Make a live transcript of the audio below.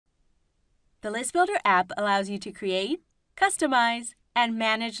The List Builder app allows you to create, customize, and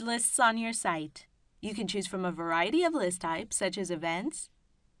manage lists on your site. You can choose from a variety of list types such as events,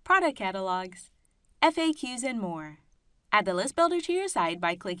 product catalogs, FAQs, and more. Add the List Builder to your site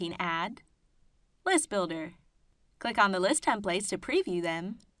by clicking Add, List Builder. Click on the list templates to preview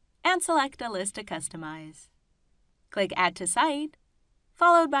them, and select a list to customize. Click Add to Site,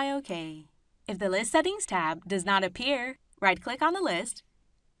 followed by OK. If the List Settings tab does not appear, right-click on the list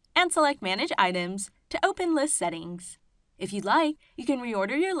and select Manage Items to open List Settings. If you'd like, you can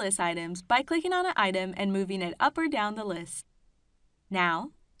reorder your list items by clicking on an item and moving it up or down the list.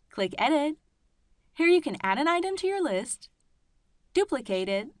 Now, click Edit. Here you can add an item to your list, duplicate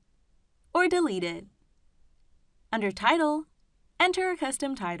it, or delete it. Under Title, enter a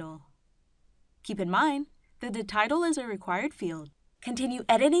custom title. Keep in mind that the title is a required field. Continue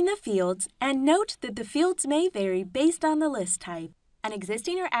editing the fields and note that the fields may vary based on the list type. An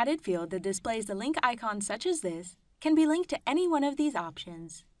existing or added field that displays a link icon such as this can be linked to any one of these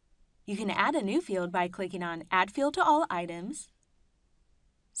options. You can add a new field by clicking on Add Field to All Items,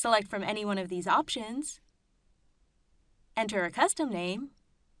 select from any one of these options, enter a custom name,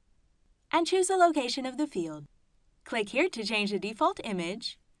 and choose the location of the field. Click here to change the default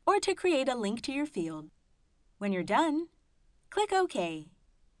image or to create a link to your field. When you're done, click OK.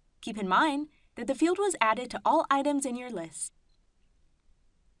 Keep in mind that the field was added to all items in your list.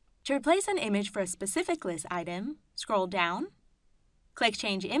 To replace an image for a specific list item, scroll down, click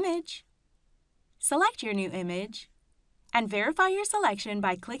Change Image, select your new image, and verify your selection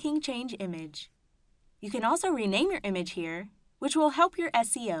by clicking Change Image. You can also rename your image here, which will help your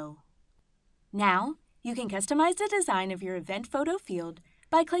SEO. Now, you can customize the design of your event photo field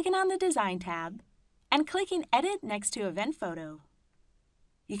by clicking on the Design tab and clicking Edit next to Event Photo.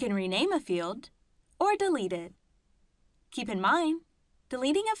 You can rename a field or delete it. Keep in mind,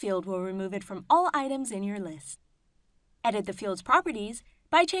 deleting a field will remove it from all items in your list. Edit the field's properties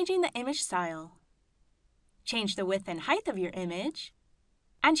by changing the image style. Change the width and height of your image,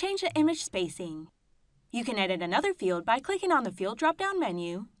 and change the image spacing. You can edit another field by clicking on the Field drop-down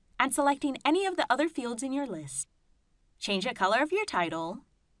menu and selecting any of the other fields in your list. Change the color of your title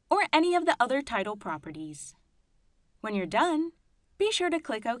or any of the other title properties. When you're done, be sure to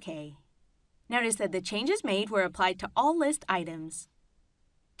click OK. Notice that the changes made were applied to all list items.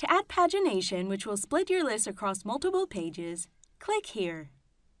 To add pagination, which will split your list across multiple pages, click here.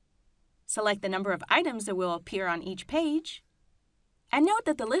 Select the number of items that will appear on each page, and note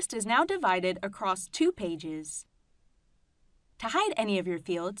that the list is now divided across 2 pages. To hide any of your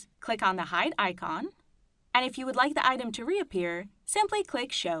fields, click on the Hide icon, and if you would like the item to reappear, simply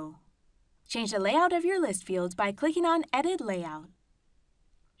click Show. Change the layout of your list fields by clicking on Edit Layout.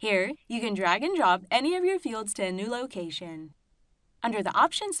 Here, you can drag and drop any of your fields to a new location. Under the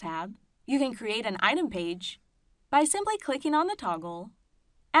Options tab, you can create an item page by simply clicking on the toggle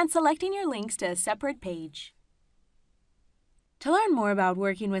and selecting your links to a separate page. To learn more about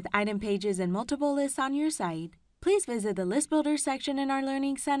working with item pages and multiple lists on your site, please visit the List Builder section in our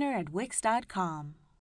Learning Center at Wix.com.